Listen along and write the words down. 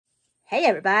Hey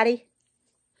everybody!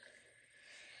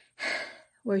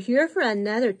 We're here for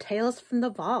another Tales from the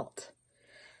Vault.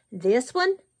 This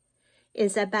one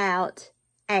is about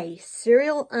a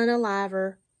serial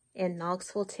unaliver in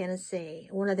Knoxville, Tennessee.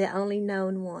 One of the only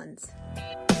known ones.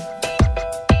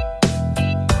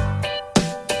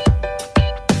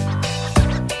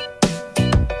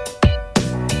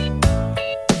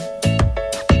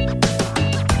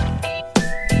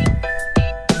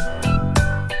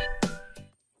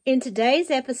 In today's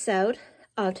episode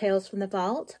of Tales from the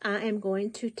Vault, I am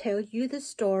going to tell you the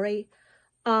story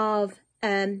of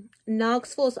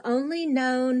Knoxville's only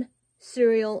known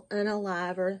serial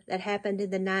unaliver that happened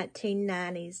in the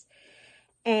 1990s.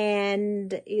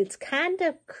 And it's kind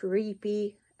of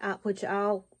creepy, which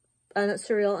all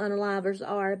serial unalivers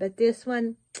are, but this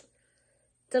one,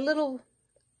 it's a little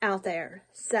out there.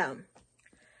 So,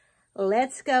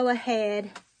 let's go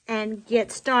ahead and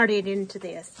get started into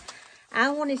this. I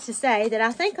wanted to say that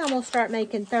I think I'm going to start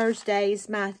making Thursdays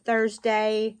my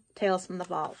Thursday Tales from the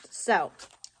Vault. So,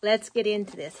 let's get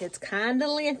into this. It's kind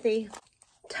of lengthy.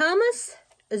 Thomas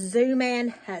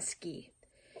Zooman Husky,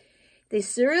 the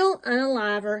serial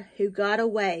unaliver who got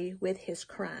away with his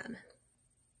crime.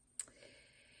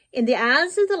 In the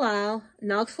eyes of the law,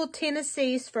 Knoxville,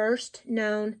 Tennessee's first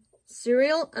known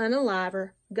serial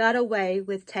unaliver got away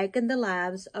with taking the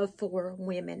lives of 4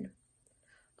 women.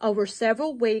 Over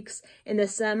several weeks in the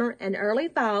summer and early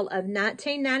fall of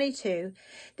 1992,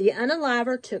 the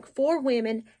unaliver took 4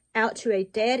 women out to a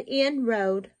dead-end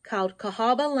road called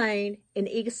Cahaba Lane in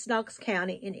East Knox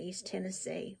County in East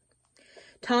Tennessee.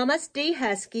 Thomas D.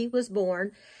 Husky was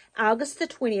born August the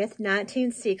 20th,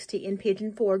 1960 in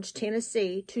Pigeon Forge,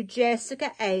 Tennessee to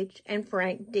Jessica H. and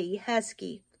Frank D.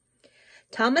 Husky.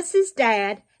 Thomas's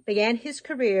dad began his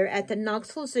career at the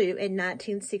Knoxville Zoo in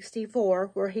 1964,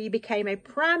 where he became a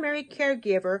primary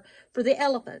caregiver for the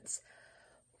elephants.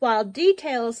 While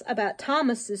details about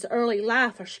Thomas's early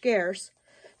life are scarce,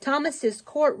 Thomas's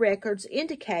court records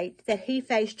indicate that he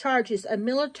faced charges of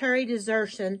military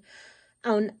desertion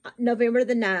on November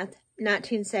the 9th,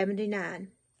 1979.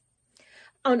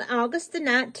 On August the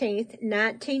 19th,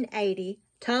 1980,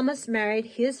 Thomas married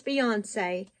his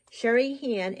fiancée, Sherry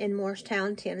Henn, in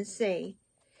Morristown, Tennessee.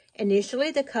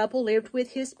 Initially, the couple lived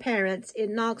with his parents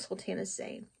in Knoxville,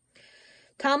 Tennessee.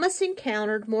 Thomas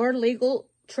encountered more legal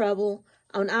trouble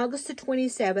on August the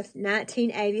 27th,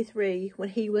 1983, when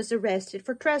he was arrested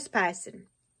for trespassing.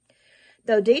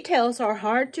 Though details are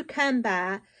hard to come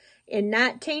by, in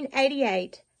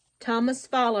 1988, Thomas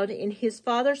followed in his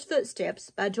father's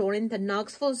footsteps by joining the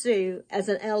Knoxville Zoo as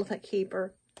an elephant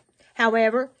keeper.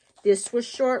 However, this was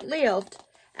short-lived,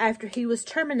 after he was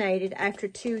terminated after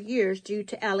 2 years due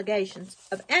to allegations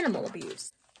of animal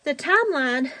abuse. The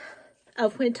timeline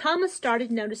of when Thomas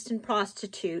started noticing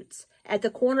prostitutes at the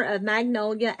corner of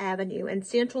Magnolia Avenue and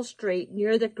Central Street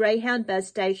near the Greyhound bus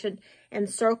station and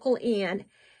Circle Inn,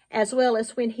 as well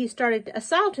as when he started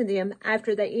assaulting them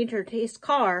after they entered his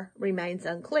car, remains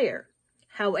unclear.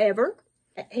 However,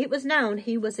 it was known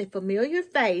he was a familiar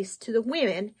face to the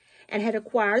women and had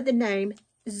acquired the name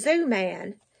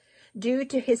Zooman due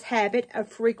to his habit of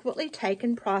frequently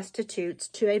taking prostitutes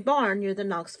to a barn near the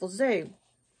Knoxville Zoo.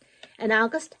 In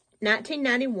August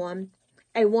 1991,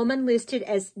 a woman listed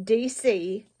as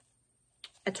DC,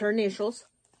 at her initials,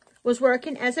 was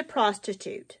working as a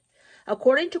prostitute.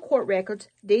 According to court records,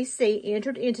 DC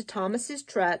entered into Thomas's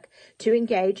truck to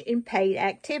engage in paid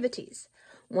activities.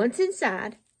 Once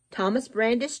inside, Thomas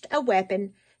brandished a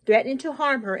weapon, threatening to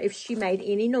harm her if she made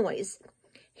any noise.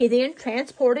 He then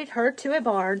transported her to a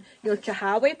barn near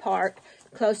Highway Park,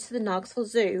 close to the Knoxville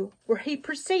Zoo, where he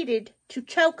proceeded to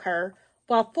choke her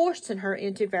while forcing her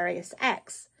into various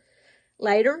acts.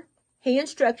 Later, he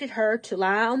instructed her to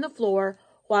lie on the floor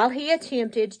while he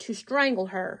attempted to strangle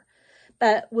her,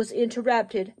 but was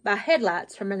interrupted by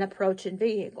headlights from an approaching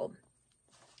vehicle.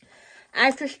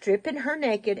 After stripping her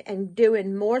naked and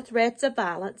doing more threats of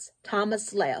violence,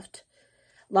 Thomas left,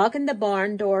 locking the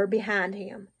barn door behind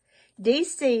him.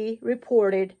 DC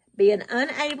reported being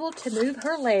unable to move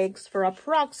her legs for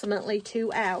approximately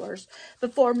 2 hours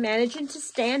before managing to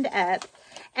stand up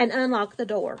and unlock the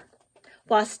door.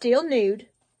 While still nude,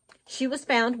 she was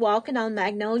found walking on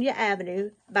Magnolia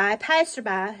Avenue by a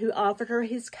passerby who offered her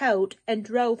his coat and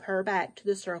drove her back to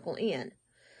the Circle Inn.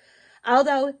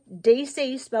 Although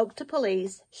DC spoke to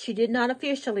police, she did not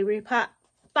officially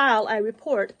file a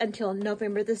report until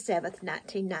November the 7th,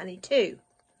 1992.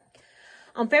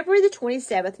 On February the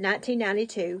 27th,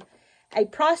 1992, a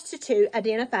prostitute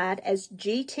identified as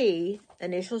GT,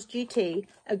 initials GT,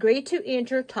 agreed to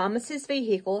enter Thomas's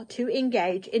vehicle to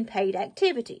engage in paid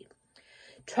activity.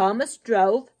 Thomas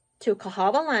drove to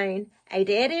Cahaba Lane, a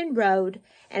dead-end road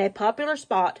and a popular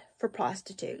spot for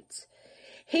prostitutes.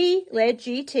 He led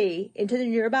GT into the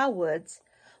nearby woods.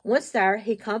 Once there,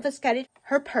 he confiscated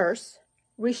her purse,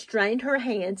 restrained her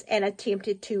hands, and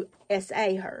attempted to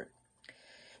SA her.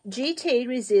 GT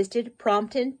resisted,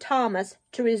 prompting Thomas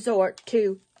to resort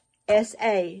to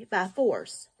SA by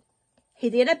force. He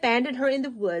then abandoned her in the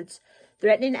woods,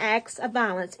 threatening acts of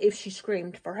violence if she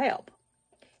screamed for help.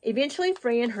 Eventually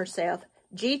freeing herself,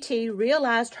 GT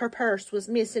realized her purse was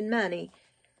missing money.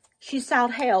 She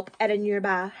sought help at a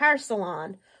nearby hair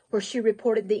salon, where she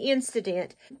reported the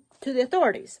incident to the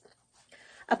authorities.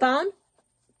 Upon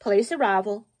police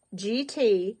arrival,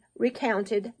 GT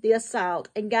recounted the assault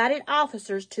and guided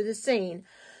officers to the scene.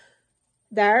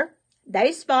 There,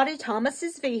 they spotted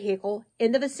Thomas's vehicle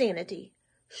in the vicinity.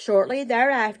 Shortly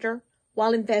thereafter,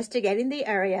 while investigating the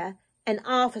area, an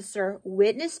officer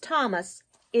witnessed Thomas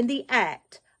in the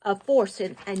act of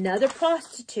forcing another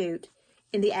prostitute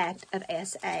in the act of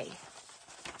SA,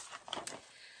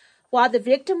 while the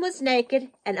victim was naked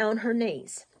and on her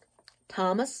knees.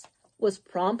 Thomas was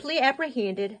promptly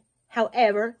apprehended.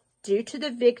 However, due to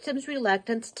the victim's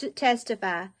reluctance to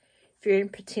testify, fearing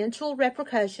potential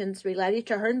repercussions related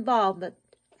to her involvement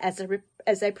as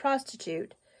a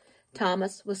prostitute,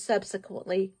 Thomas was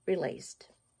subsequently released.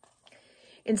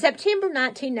 In September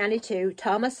 1992,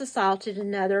 Thomas assaulted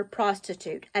another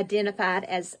prostitute, identified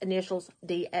as initials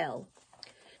DL,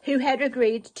 who had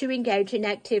agreed to engage in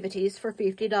activities for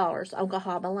 $50 on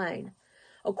Cahaba Lane.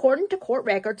 According to court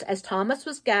records, as Thomas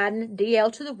was guiding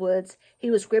DL to the woods,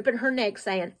 he was gripping her neck,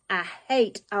 saying, "I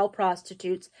hate all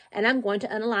prostitutes, and I'm going to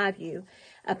unalive you."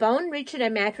 Upon reaching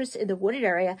a mattress in the wooded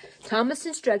area, Thomas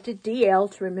instructed DL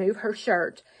to remove her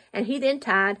shirt, and he then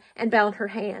tied and bound her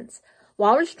hands.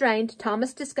 While restrained,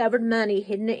 Thomas discovered money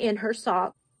hidden in her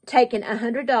sock, taking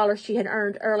 $100 she had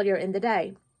earned earlier in the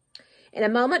day. In a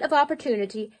moment of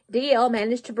opportunity, DL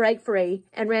managed to break free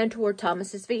and ran toward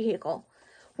Thomas's vehicle,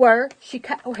 where he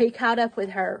caught up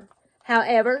with her.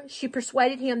 However, she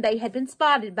persuaded him they had been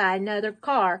spotted by another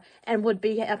car and would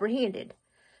be apprehended.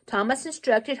 Thomas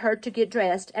instructed her to get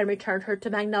dressed and returned her to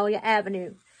Magnolia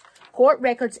Avenue. Court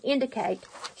records indicate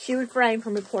she refrained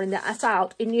from reporting the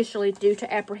assault initially due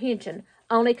to apprehension,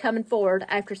 only coming forward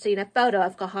after seeing a photo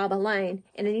of Cahaba Lane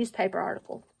in a newspaper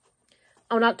article.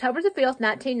 On October the 5th,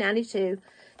 1992,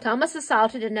 Thomas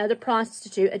assaulted another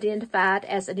prostitute identified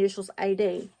as initials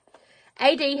AD.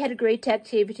 AD had agreed to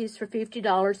activities for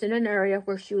 $50 in an area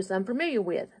where she was unfamiliar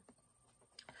with.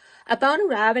 Upon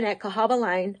arriving at Cahaba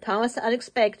Lane, Thomas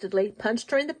unexpectedly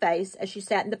punched her in the face as she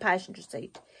sat in the passenger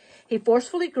seat. He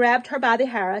forcefully grabbed her by the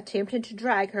hair, attempting to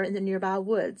drag her in the nearby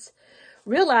woods.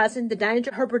 Realizing the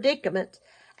danger of her predicament,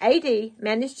 AD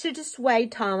managed to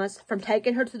dissuade Thomas from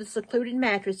taking her to the secluded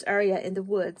mattress area in the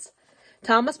woods.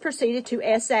 Thomas proceeded to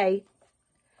SA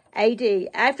AD.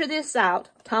 After the assault,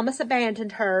 Thomas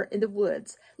abandoned her in the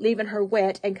woods, leaving her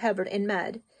wet and covered in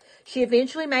mud. She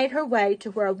eventually made her way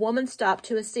to where a woman stopped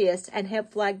to assist and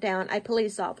help flag down a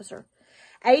police officer.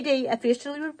 AD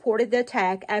officially reported the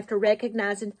attack after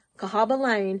recognizing Cahaba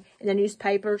Lane in the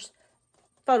newspaper's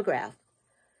photograph.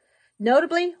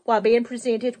 Notably, while being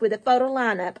presented with a photo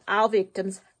lineup, all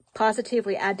victims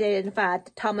positively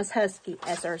identified Thomas Husky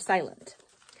as their assailant.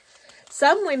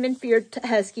 Some women feared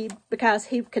Husky because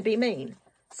he could be mean.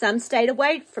 Some stayed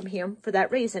away from him for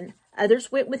that reason.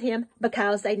 Others went with him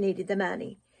because they needed the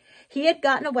money. He had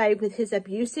gotten away with his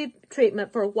abusive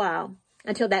treatment for a while,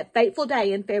 until that fateful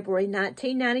day in February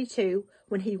 1992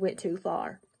 when he went too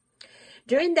far.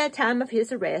 During that time of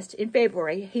his arrest in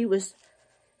February, he was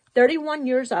 31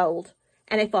 years old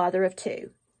and a father of 2.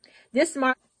 This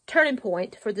marked a turning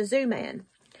point for the zooman,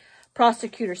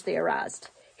 prosecutors theorized.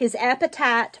 His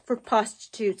appetite for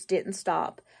prostitutes didn't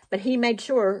stop, but he made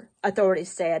sure,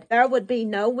 authorities said, there would be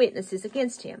no witnesses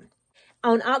against him.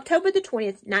 On October the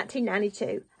 20th,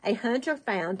 1992, a hunter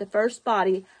found the first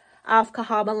body off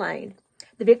Cahaba Lane.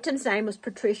 The victim's name was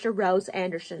Patricia Rose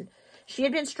Anderson. She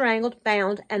had been strangled,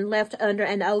 bound, and left under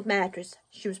an old mattress.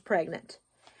 She was pregnant.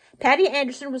 Patty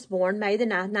Anderson was born May the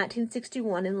 9th,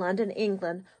 1961 in London,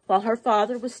 England, while her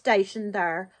father was stationed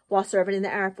there while serving in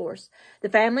the Air Force. The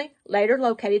family later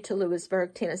located to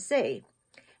Lewisburg, Tennessee,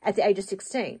 at the age of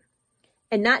 16.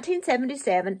 In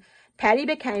 1977, Patty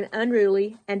became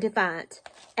unruly and defiant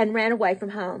and ran away from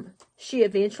home. She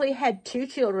eventually had 2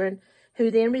 children who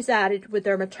then resided with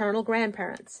their maternal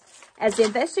grandparents. As the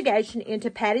investigation into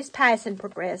Patty's passing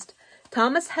progressed,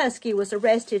 Thomas Husky was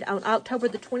arrested on October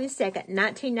the 22nd,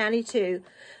 1992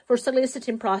 for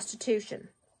soliciting prostitution.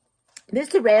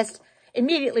 This arrest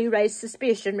immediately raised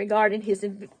suspicion regarding his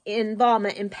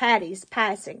involvement in Patty's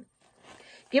passing.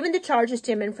 given the charges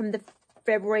stemming from the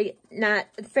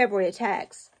February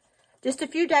attacks. Just a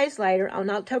few days later, on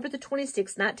October the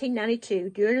 26th, 1992,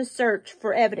 during a search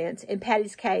for evidence in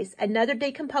Patty's case, another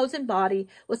decomposing body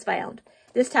was found.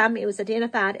 This time, it was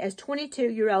identified as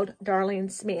 22-year-old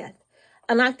Darlene Smith.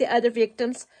 Unlike the other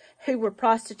victims, who were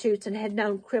prostitutes and had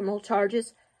known criminal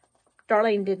charges,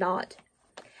 Darlene did not.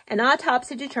 An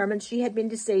autopsy determined she had been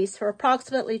deceased for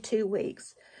approximately 2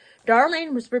 weeks.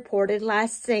 Darlene was reported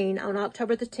last seen on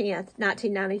October the 10th,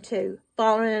 1992,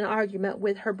 following an argument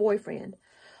with her boyfriend.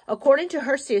 According to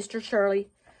her sister, Shirley,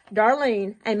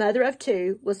 Darlene, a mother of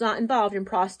 2, was not involved in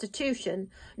prostitution,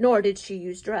 nor did she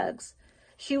use drugs.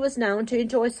 She was known to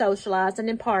enjoy socializing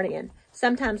and partying,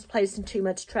 sometimes placing too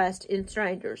much trust in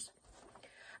strangers.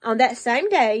 On that same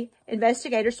day,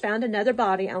 investigators found another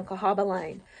body on Cahaba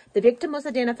Lane. The victim was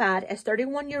identified as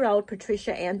 31-year-old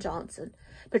Patricia Ann Johnson.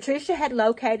 Patricia had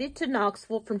located to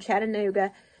Knoxville from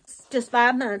Chattanooga just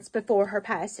 5 months before her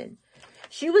passing.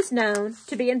 She was known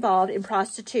to be involved in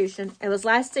prostitution and was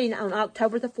last seen on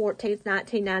October the 14th,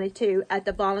 1992 at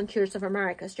the Volunteers of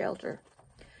America shelter.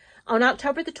 On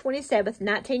October the 27th,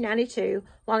 1992,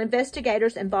 while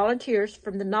investigators and volunteers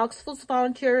from the Knoxville's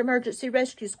Volunteer Emergency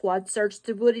Rescue Squad searched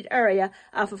the wooded area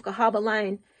off of Cahaba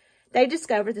Lane, they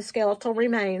discovered the skeletal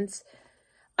remains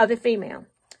of a female.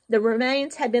 The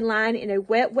remains had been lying in a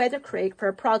wet weather creek for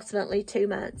approximately 2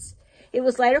 months. It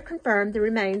was later confirmed the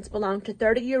remains belonged to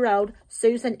 30-year-old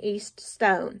Susan East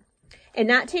Stone. In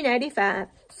 1985,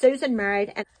 Susan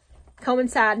married, and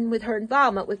coinciding with her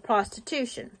involvement with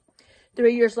prostitution.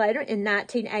 3 years later, in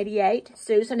 1988,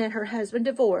 Susan and her husband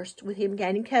divorced, with him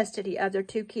gaining custody of their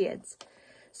 2 kids.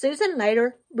 Susan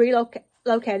later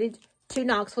relocated to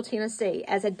Knoxville, Tennessee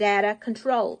as a data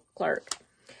control clerk.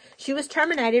 She was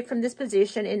terminated from this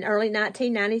position in early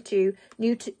 1992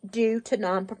 due to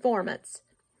non-performance.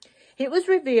 It was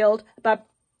revealed by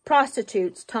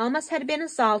prostitutes Thomas had been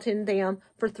assaulting them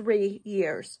for 3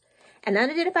 years. An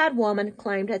unidentified woman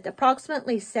claimed that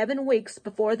approximately 7 weeks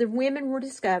before the women were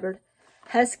discovered,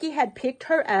 Husky had picked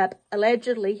her up.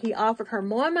 Allegedly, he offered her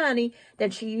more money than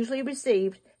she usually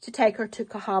received to take her to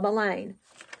Cahaba Lane.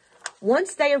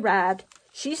 Once they arrived,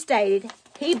 she stated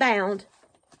he bound,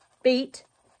 beat,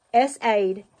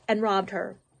 SA'd, and robbed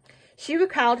her. She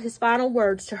recalled his final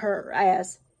words to her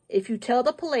as, "If you tell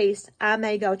the police, I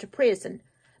may go to prison,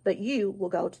 but you will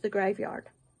go to the graveyard."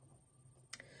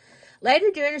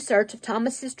 Later, during a search of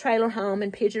Thomas's trailer home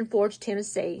in Pigeon Forge,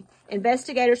 Tennessee,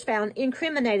 investigators found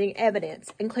incriminating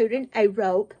evidence, including a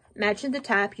rope matching the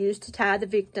type used to tie the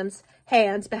victims'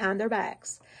 hands behind their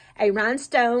backs, a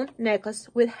rhinestone necklace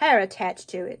with hair attached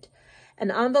to it, an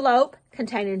envelope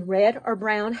containing red or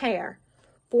brown hair,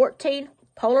 14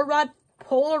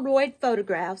 Polaroid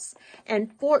photographs,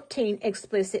 and 14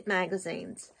 explicit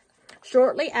magazines.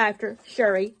 Shortly after,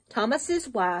 Sherry, Thomas's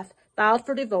wife, filed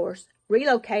for divorce,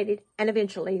 relocated, and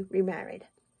eventually remarried.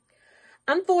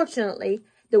 Unfortunately,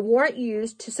 the warrant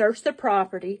used to search the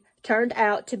property turned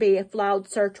out to be a flawed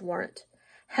search warrant.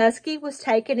 Husky was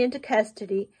taken into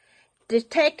custody.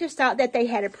 Detectives thought that they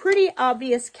had a pretty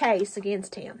obvious case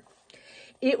against him.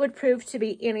 It would prove to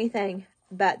be anything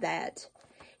but that.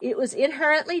 It was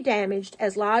inherently damaged,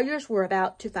 as lawyers were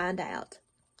about to find out.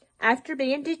 After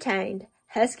being detained,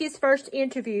 Husky's first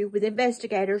interview with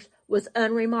investigators was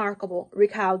unremarkable,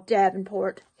 recalled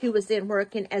Davenport, who was then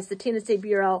working as the Tennessee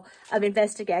Bureau of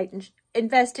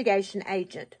Investigation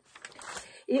agent.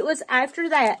 It was after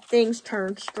that things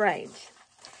turned strange.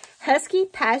 Husky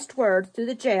passed word through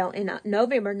the jail in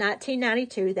November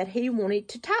 1992 that he wanted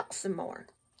to talk some more.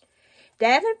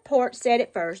 Davenport said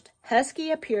at first, Husky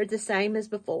appeared the same as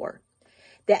before.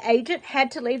 The agent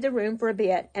had to leave the room for a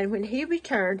bit, and when he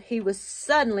returned, he was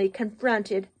suddenly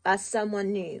confronted by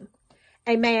someone new,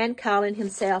 a man calling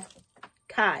himself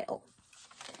Kyle.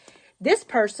 This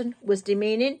person was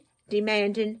demanding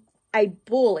a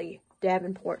bully,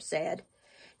 Davenport said.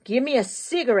 "Give me a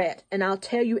cigarette, and I'll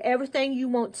tell you everything you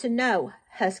want to know,"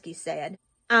 Husky said.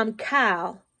 "I'm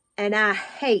Kyle, and I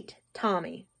hate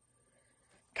Tommy."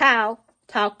 Kyle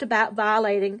talked about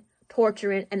violating,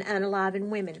 torturing, and unaliving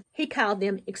women. He called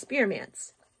them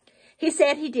experiments. He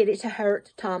said he did it to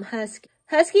hurt Tom Husky.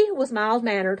 Husky was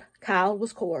mild-mannered. Kyle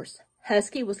was coarse.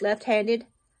 Husky was left-handed.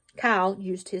 Kyle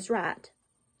used his right.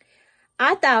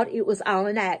 "I thought it was all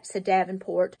an act," said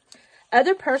Davenport.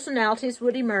 Other personalities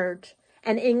would emerge.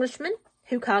 An Englishman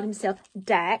who called himself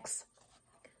Dax,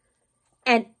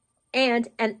 and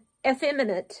an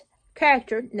effeminate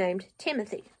character named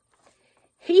Timothy.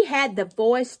 "He had the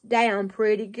voice down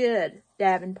pretty good,"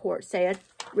 Davenport said,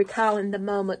 recalling the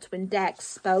moments when Dax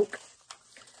spoke.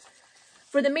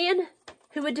 For the men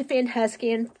who would defend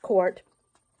Husky in court,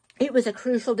 It was a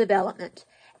crucial development,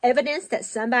 evidence that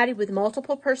somebody with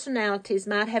multiple personalities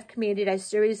might have committed a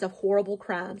series of horrible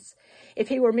crimes. If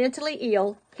he were mentally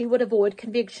ill, he would avoid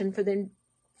conviction for the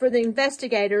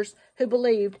investigators who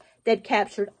believed they'd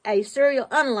captured a serial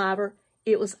unaliver.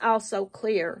 It was also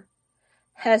clear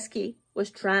Husky was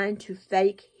trying to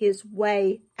fake his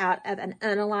way out of an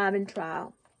unaliving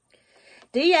trial.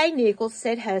 D.A. Nichols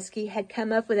said Husky had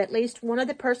come up with at least one of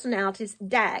the personalities,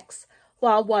 Dax,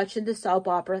 while watching the soap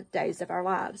opera Days of Our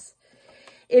Lives.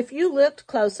 If you looked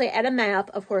closely at a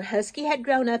map of where Husky had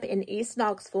grown up in East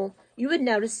Knoxville, you would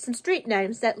notice some street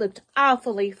names that looked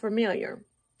awfully familiar.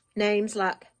 Names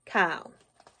like Kyle.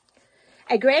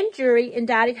 A grand jury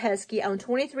indicted Husky on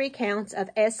 23 counts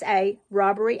of S.A.,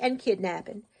 robbery, and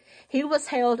kidnapping. He was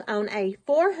held on a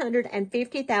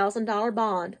 $450,000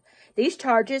 bond. These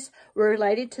charges were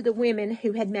related to the women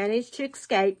who had managed to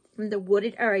escape from the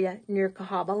wooded area near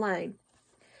Cahaba Lane.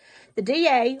 The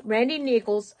DA, Randy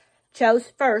Nichols,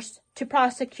 chose first to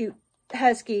prosecute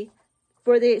Husky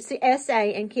for the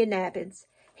S.A. and kidnappings.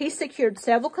 He secured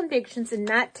several convictions in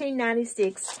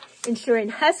 1996, ensuring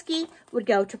Husky would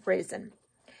go to prison.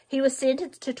 He was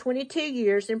sentenced to 22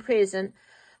 years in prison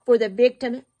for the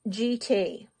victim,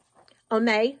 G.T. On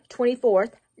May 24,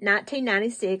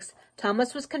 1996,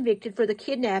 Thomas was convicted for the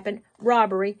kidnapping,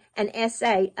 robbery, and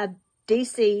S.A. of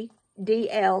D.C.,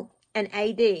 D.L., and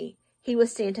A.D. He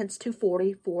was sentenced to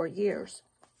 44 years.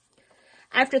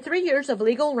 After 3 years of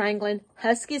legal wrangling,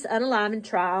 Husky's unaliving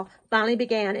trial finally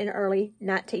began in early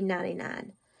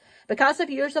 1999. Because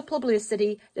of years of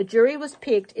publicity, the jury was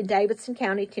picked in Davidson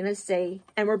County, Tennessee,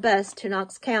 and were bused to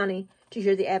Knox County to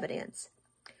hear the evidence.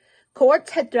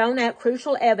 Courts had thrown out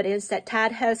crucial evidence that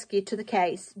tied Husky to the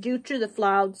case due to the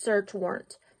flawed search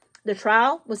warrant. The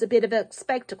trial was a bit of a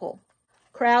spectacle.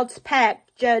 Crowds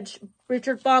packed Judge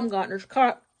Richard Baumgartner's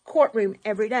courtroom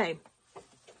every day.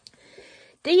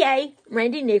 D.A.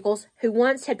 Randy Nichols, who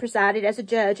once had presided as a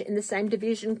judge in the same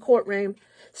division courtroom,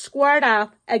 squared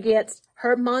off against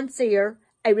Herb Monsieur,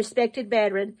 a respected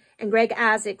veteran, and Greg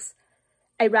Isaacs,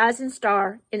 a rising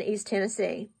star in East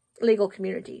Tennessee legal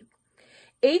community.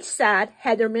 Each side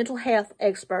had their mental health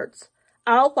experts,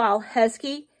 all while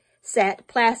Husky sat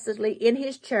placidly in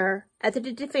his chair at the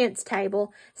defense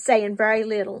table, saying very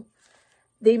little.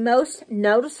 The most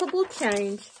noticeable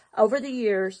change over the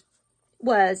years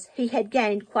was he had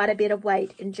gained quite a bit of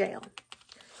weight in jail.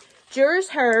 Jurors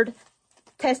heard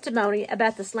testimony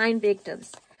about the slain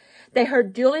victims. They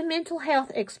heard dueling mental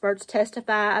health experts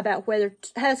testify about whether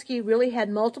Husky really had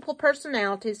multiple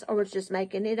personalities or was just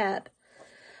making it up.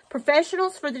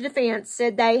 Professionals for the defense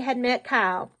said they had met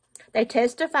Kyle. They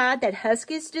testified that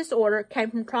Husky's disorder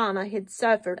came from trauma he'd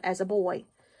suffered as a boy.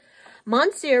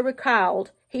 Monsieur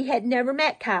recalled he had never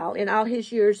met Kyle in all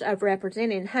his years of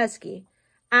representing Husky.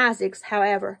 Isaacs,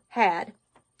 however, had.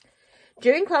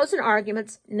 During closing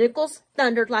arguments, Nichols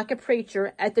thundered like a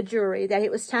preacher at the jury that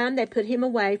it was time they put him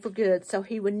away for good so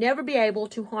he would never be able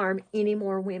to harm any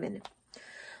more women.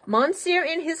 Monsieur,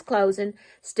 in his closing,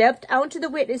 stepped onto the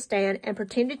witness stand and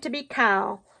pretended to be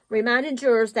Kyle, reminding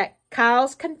jurors that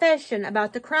Kyle's confession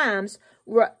about the crimes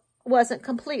wasn't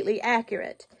completely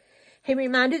accurate. He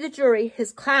reminded the jury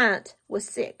his client was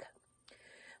sick.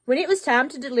 When it was time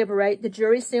to deliberate, the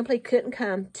jury simply couldn't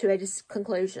come to a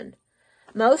conclusion.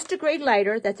 Most agreed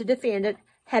later that the defendant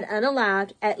had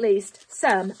unalived at least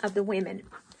some of the women,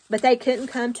 but they couldn't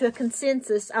come to a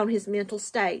consensus on his mental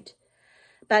state.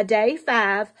 By day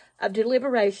 5 of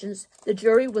deliberations, the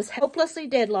jury was hopelessly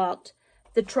deadlocked.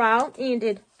 The trial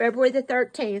ended February the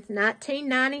 13th,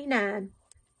 1999.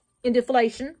 In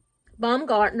deflation,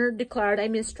 Baumgartner declared a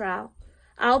mistrial.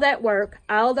 All that work,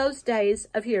 all those days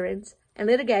of hearings and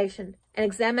litigation and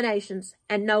examinations,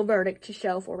 and no verdict to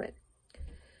show for it.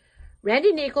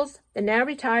 Randy Nichols, the now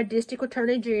retired District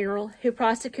Attorney General who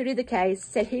prosecuted the case,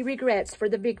 said he regrets for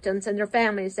the victims and their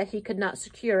families that he could not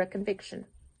secure a conviction.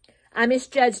 I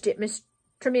misjudged it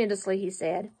tremendously, he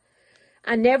said.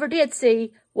 I never did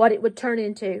see what it would turn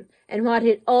into and what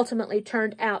it ultimately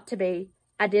turned out to be.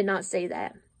 I did not see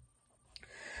that.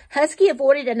 Husky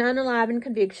avoided an unaliving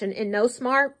conviction in no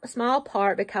small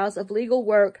part because of legal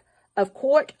work of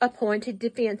court-appointed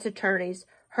defense attorneys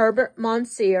Herbert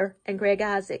Monsieur and Greg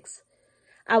Isaacs.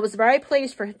 I was very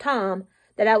pleased for Tom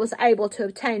that I was able to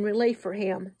obtain relief for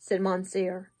him, said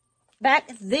Monsieur. Back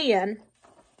then,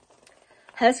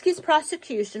 Husky's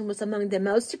prosecution was among the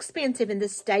most expensive in the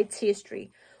state's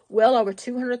history, well over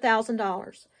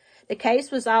 $200,000. The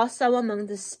case was also among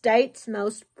the state's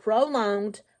most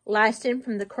prolonged, lasting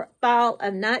from the fall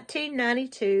of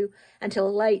 1992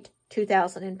 until late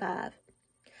 2005.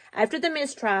 After the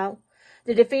mistrial,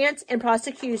 the defense and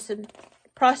prosecution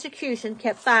prosecution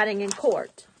kept fighting in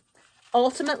court.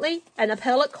 Ultimately, an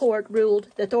appellate court ruled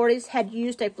the authorities had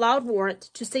used a flawed warrant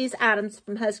to seize items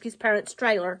from Husky's parents'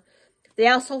 trailer. They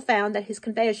also found that his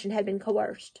confession had been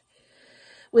coerced.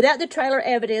 Without the trailer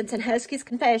evidence and Husky's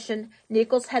confession,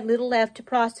 Nichols had little left to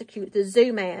prosecute the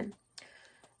zooman.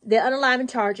 The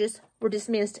unalivened charges were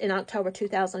dismissed in October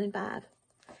 2005.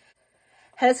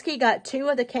 Husky got 2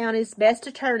 of the county's best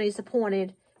attorneys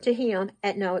appointed to him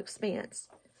at no expense.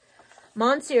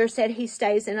 Monsieur said he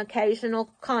stays in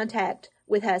occasional contact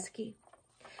with Husky.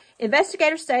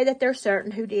 Investigators say that they're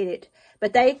certain who did it,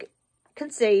 but they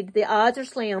concede the odds are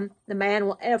slim the man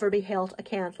will ever be held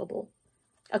accountable.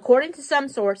 According to some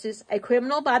sources, a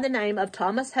criminal by the name of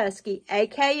Thomas Husky,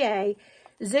 a.k.a.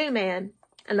 Zooman,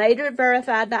 and later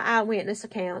verified by eyewitness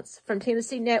accounts from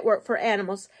Tennessee Network for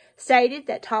Animals, stated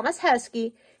that Thomas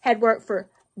Husky had worked for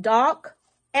Doc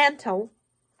Antle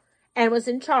and was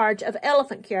in charge of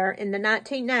elephant care in the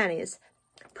 1990s,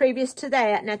 previous to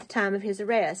that and at the time of his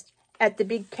arrest, at the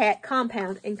Big Cat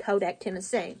compound in Kodak,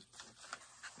 Tennessee.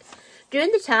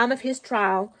 During the time of his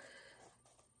trial,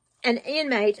 an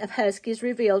inmate of Husky's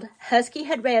revealed Husky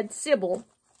had read Sybil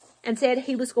and said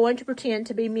he was going to pretend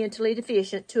to be mentally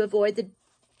deficient to avoid the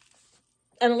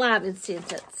unalivened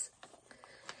sentence.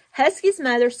 Husky's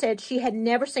mother said she had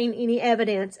never seen any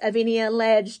evidence of any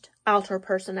alleged alter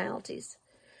personalities.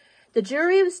 The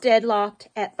jury was deadlocked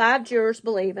at 5 jurors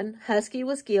believing Husky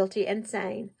was guilty and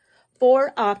sane.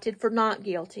 4 opted for not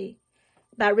guilty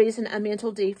by reason of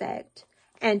mental defect,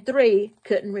 and 3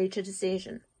 couldn't reach a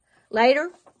decision. Later,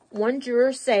 one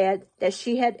juror said that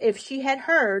if she had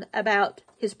heard about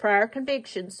his prior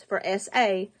convictions for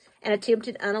SA and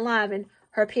attempted unaliving,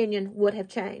 her opinion would have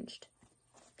changed.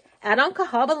 Out on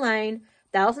Cahaba Lane,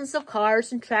 thousands of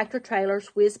cars and tractor-trailers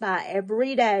whiz by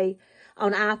every day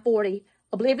on I-40,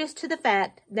 oblivious to the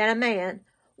fact that a man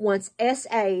once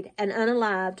SA'd and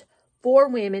unalived 4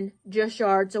 women just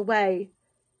yards away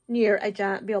near a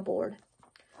giant billboard.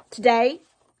 Today,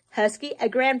 Husky, a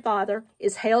grandfather,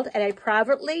 is held at a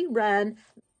privately run,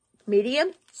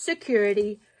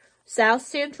 medium-security South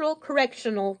Central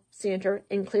Correctional Center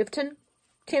in Clifton,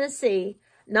 Tennessee,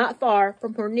 not far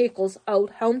from her Nichols'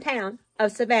 old hometown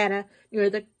of Savannah near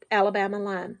the Alabama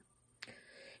line.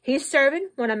 He's serving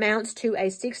what amounts to a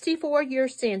 64-year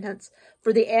sentence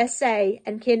for the SA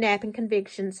and kidnapping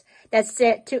convictions that's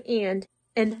set to end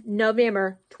in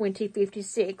November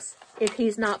 2056 if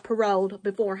he's not paroled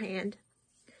beforehand.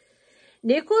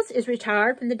 Nichols is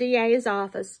retired from the DA's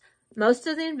office. Most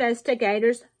of the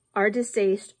investigators are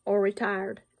deceased or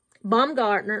retired.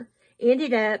 Baumgartner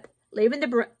ended up leaving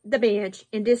the bench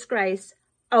in disgrace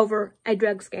over a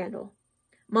drug scandal.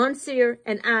 Monsieur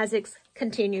and Isaacs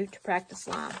continue to practice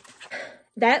law.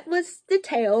 That was the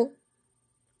tale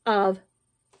of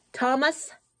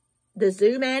Thomas the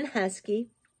Zooman Husky,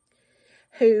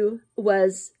 who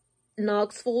was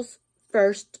Knoxville's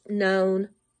first known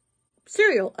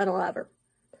serial unaliver.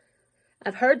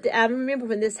 I remember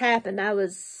when this happened, I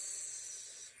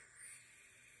was,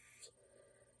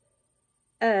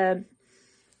 right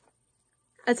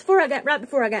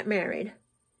before I got married.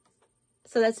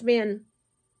 So that's been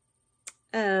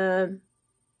 32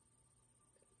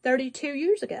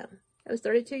 years ago. That was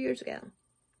 32 years ago.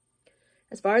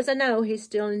 As far as I know, he's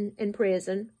still in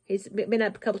prison. He's been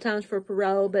up a couple times for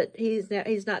parole, but he's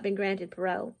not been granted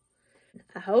parole.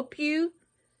 I hope you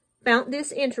found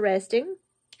this interesting.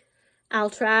 I'll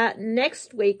try.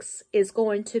 Next week's is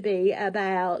going to be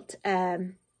about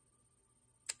the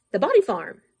body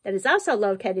farm that is also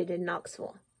located in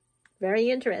Knoxville.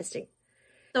 Very interesting.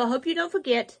 So I hope you don't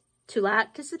forget to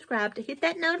like, to subscribe, to hit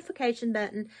that notification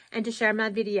button, and to share my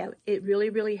video. It really,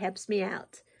 really helps me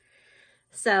out.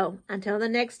 So until the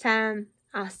next time,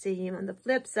 I'll see you on the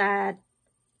flip side.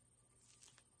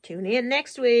 Tune in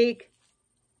next week.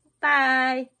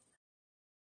 Bye.